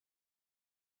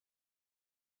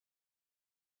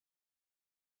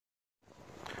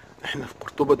احنا في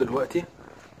قرطبة دلوقتي.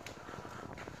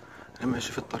 انا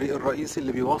ماشي في الطريق الرئيسي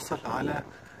اللي بيوصل على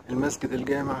المسجد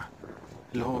الجامع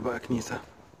اللي هو بقى كنيسة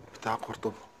بتاع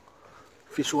قرطبة.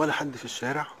 مفيش ولا حد في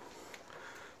الشارع.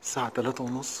 الساعة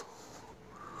 3:30.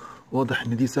 واضح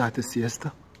ان دي ساعة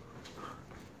السياسة،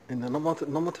 ان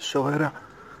نمط الشوارع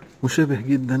مشابه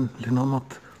جدا لنمط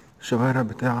الشوارع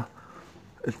بتاع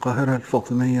القاهرة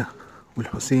الفاطمية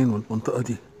والحسين والمنطقة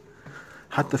دي.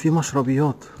 حتى في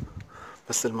مشربيات،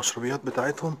 بس المشربيات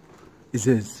بتاعتهم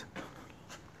ازاز.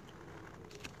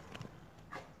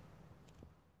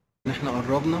 احنا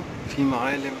قربنا في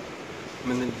معالم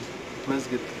من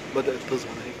المسجد بدأت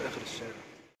تظهر اهي في اخر الشارع.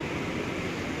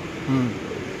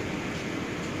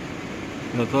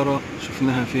 يا ترى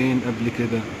شفناها فين قبل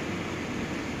كده؟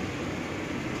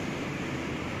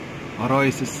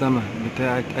 عرايس السماء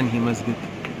بتاعت انهي مسجد؟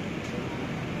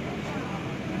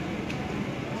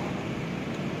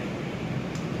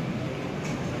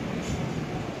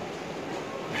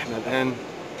 احنا الان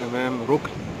امام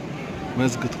ركن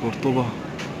مسجد قرطبة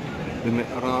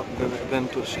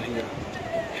بمقدمته الشهيرة.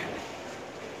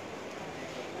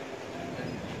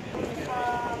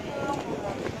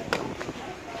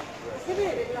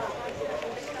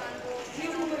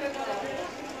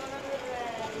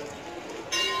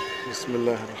 بسم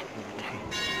الله الرحمن الرحيم.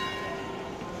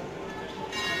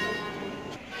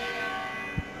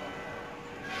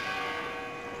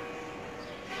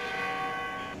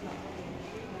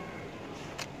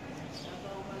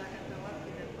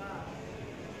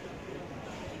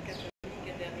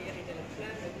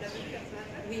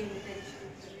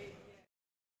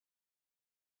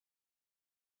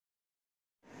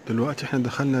 دلوقتي احنا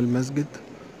دخلنا المسجد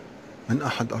من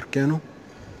احد اركانه.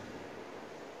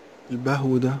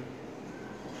 البهو ده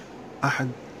احد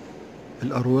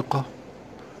الاروقة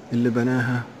اللي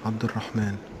بناها عبد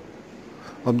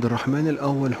الرحمن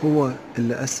الاول، هو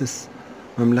اللي اسس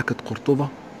مملكة قرطبة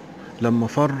لما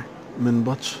فر من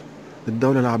بطش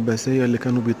الدولة العباسية اللي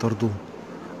كانوا بيطردوه.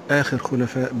 اخر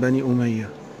خلفاء بني امية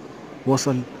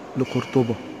وصل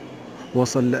لقرطبة،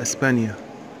 وصل لاسبانيا،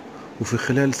 وفي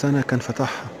خلال سنة كان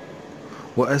فتحها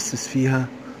وأسس فيها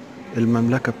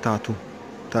المملكة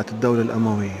بتاعت الدولة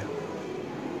الأموية.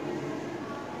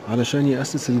 علشان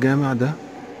يأسس الجامع ده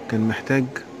كان محتاج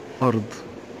أرض.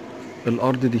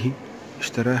 الأرض دي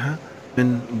اشتراها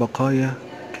من بقايا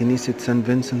كنيسة سان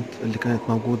فينسنت اللي كانت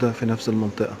موجودة في نفس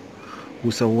المنطقة،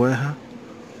 وسواها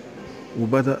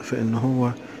وبدأ في إن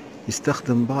هو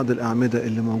يستخدم بعض الأعمدة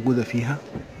اللي موجودة فيها.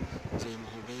 زي ما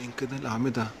هو باين كده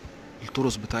الأعمدة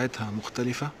الترس بتاعتها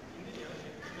مختلفة.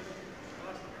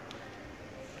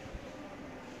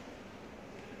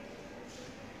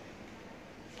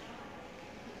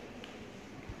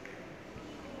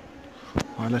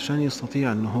 وعلشان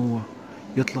يستطيع ان هو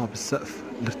يطلع بالسقف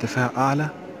لارتفاع اعلى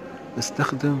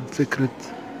استخدم فكرة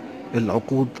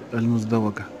العقود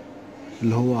المزدوجة،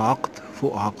 اللي هو عقد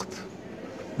فوق عقد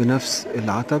بنفس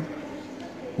العتب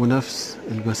ونفس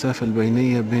المسافة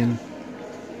البينية بين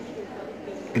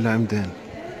العمدان.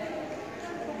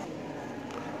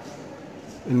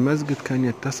 المسجد كان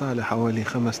يتسع لحوالي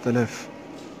 5000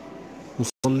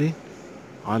 مصلي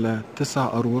على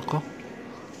 9 أروقة،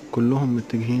 كلهم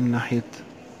متجهين ناحية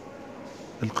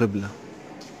القبلة.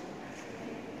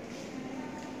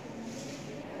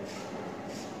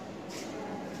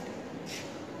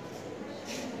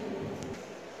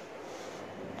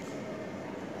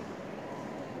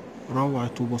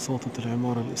 روعة وبساطة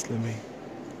العمارة الإسلامية.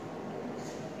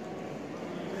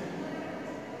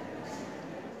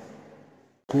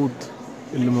 العقود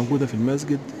اللي موجودة في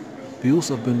المسجد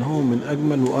بيوصف بأنه هو من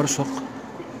أجمل وأرشق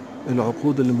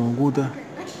العقود اللي موجودة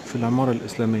في العمارة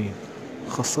الإسلامية،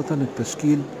 خاصة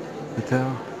التشكيل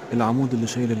بتاع العمود اللي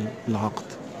شايل العقد.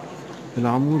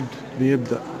 العمود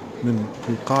بيبدأ من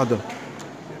القاعدة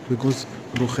بجزء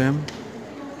رخام،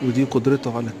 ودي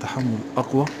قدرته على التحمل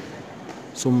أقوى،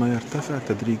 ثم يرتفع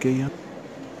تدريجيا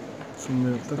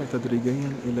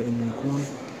إلى أن يكون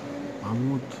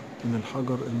عمود من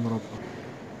الحجر المربع.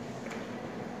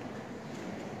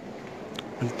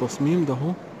 التصميم ده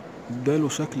اداله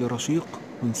شكل رشيق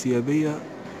وانسيابية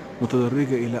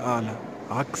متدرجة إلى أعلى،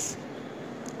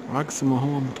 عكس ما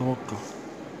هو متوقع،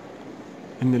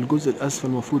 إن الجزء الأسفل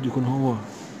المفروض يكون هو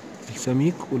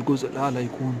السميك والجزء الأعلى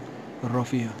يكون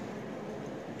الرفيع.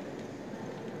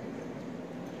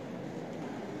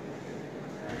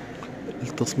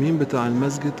 التصميم بتاع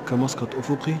المسجد كمسقط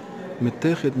أفقي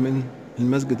متاخد من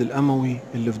المسجد الأموي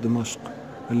اللي في دمشق،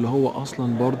 اللي هو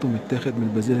أصلا برضو متاخد من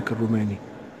البازيليكا الروماني،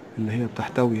 اللي هي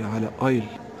بتحتوي على آيل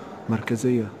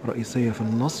مركزية رئيسية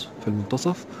في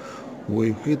المنتصف،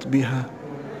 ويحيط بها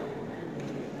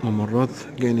ممرات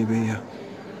جانبية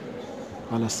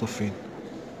على الصفين.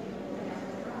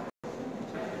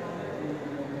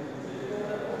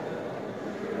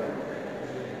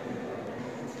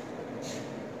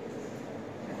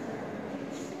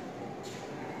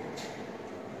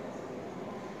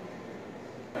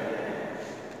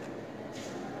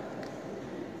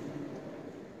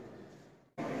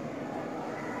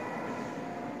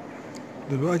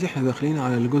 دلوقتي احنا داخلين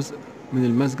على الجزء من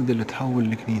المسجد اللي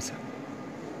اتحول لكنيسة،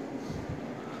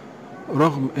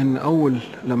 رغم ان اول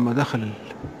لما دخل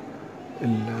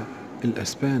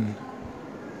الاسبان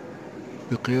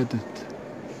بقيادة،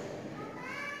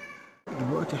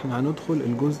 دلوقتي احنا هندخل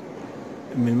الجزء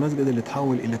من المسجد اللي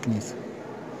اتحول الى كنيسة.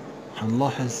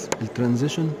 هنلاحظ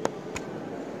الترانزيشن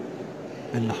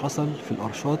اللي حصل في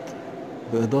الارشات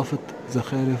باضافة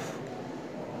زخارف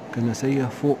كنسية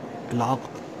فوق العقد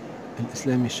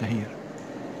الاسلامي الشهير،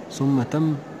 ثم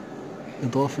تم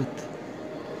اضافة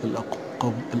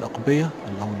الأقبية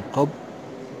أو القب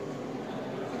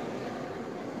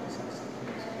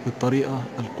بالطريقة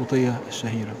القوطية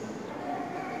الشهيرة.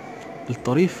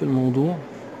 الطريف في الموضوع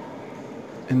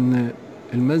إن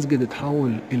المسجد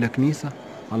اتحول إلى كنيسة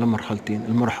على مرحلتين.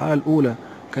 المرحلة الأولى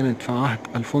كانت في عهد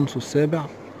ألفونسو السابع،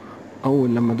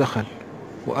 أول لما دخل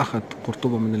وأخذ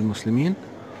قرطبة من المسلمين،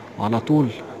 وعلى طول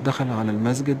دخل على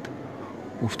المسجد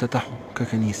وافتتحه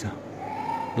ككنيسة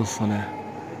للصلاة.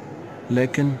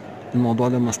 لكن الموضوع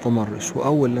ده ما استمرش،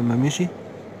 وأول لما مشي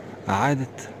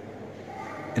أعادت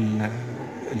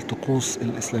الطقوس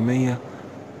الإسلامية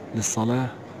للصلاة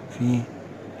في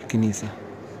الكنيسة.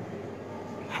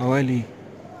 حوالي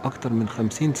أكتر من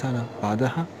 50 سنة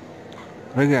بعدها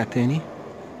رجع تاني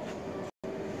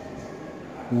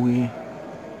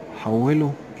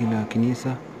وحوله إلى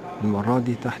كنيسة، المرة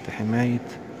دي تحت حماية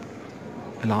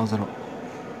العذراء.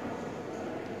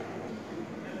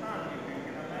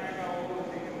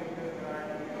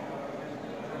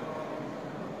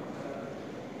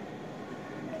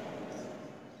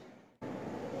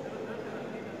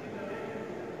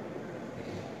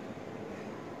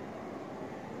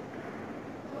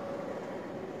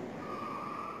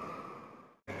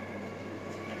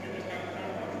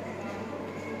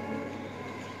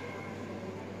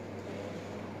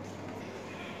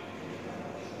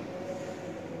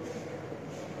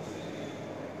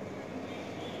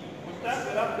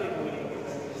 مستقبل أخي